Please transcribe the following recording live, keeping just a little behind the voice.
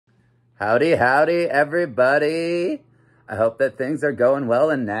Howdy, howdy, everybody. I hope that things are going well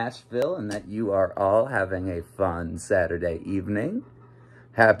in Nashville and that you are all having a fun Saturday evening.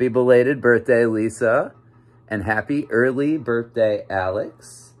 Happy belated birthday, Lisa, and happy early birthday,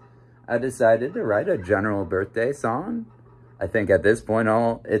 Alex. I decided to write a general birthday song. I think at this point,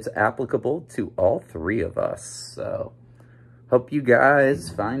 it's applicable to all three of us. So, hope you guys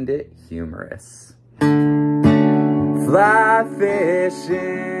find it humorous. Fly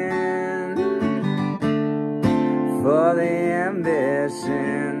fishing for the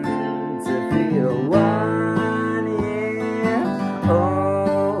ambition to feel 1 year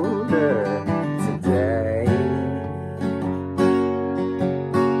older today.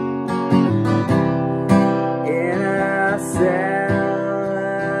 In a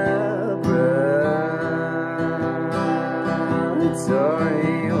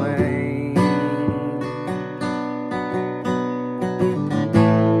celebratory way.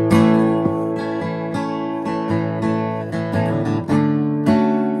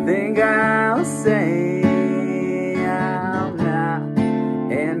 I'll say I'm not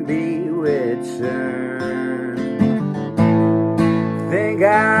and bewitch her. Think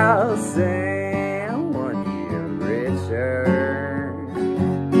I'll say I'm 1 year richer,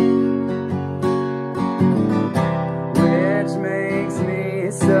 which makes me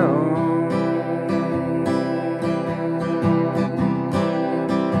so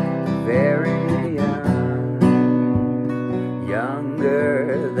very young,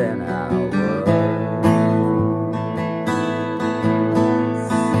 younger than I was.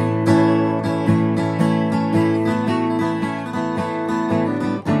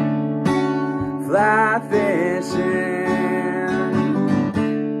 Fly fishing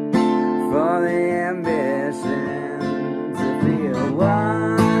for the ambition to feel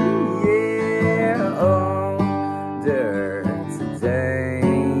 1 year older today.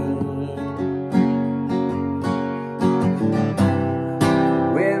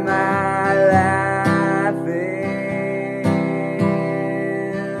 When my life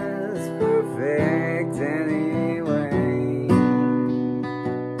is perfect anyway.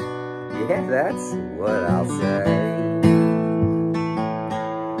 Yeah, that's what I